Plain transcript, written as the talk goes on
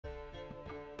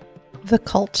The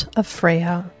Cult of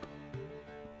Freya.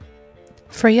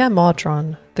 Freya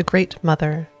Modron, the Great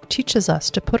Mother, teaches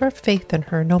us to put our faith in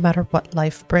her no matter what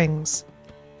life brings.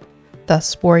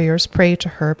 Thus warriors pray to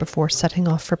her before setting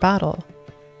off for battle,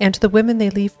 and the women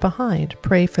they leave behind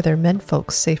pray for their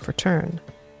menfolk's safe return.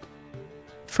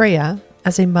 Freya,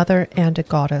 as a mother and a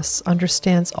goddess,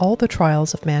 understands all the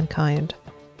trials of mankind.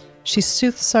 She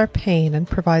soothes our pain and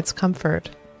provides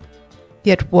comfort.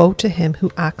 Yet woe to him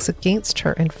who acts against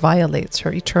her and violates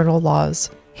her eternal laws,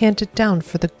 handed down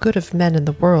for the good of men in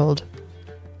the world.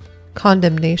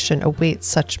 Condemnation awaits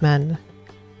such men.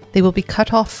 They will be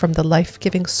cut off from the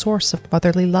life-giving source of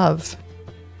motherly love.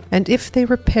 And if they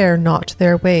repair not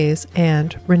their ways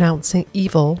and, renouncing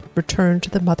evil, return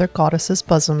to the mother goddess's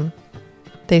bosom,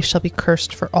 they shall be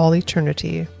cursed for all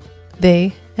eternity,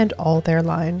 they and all their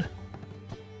line.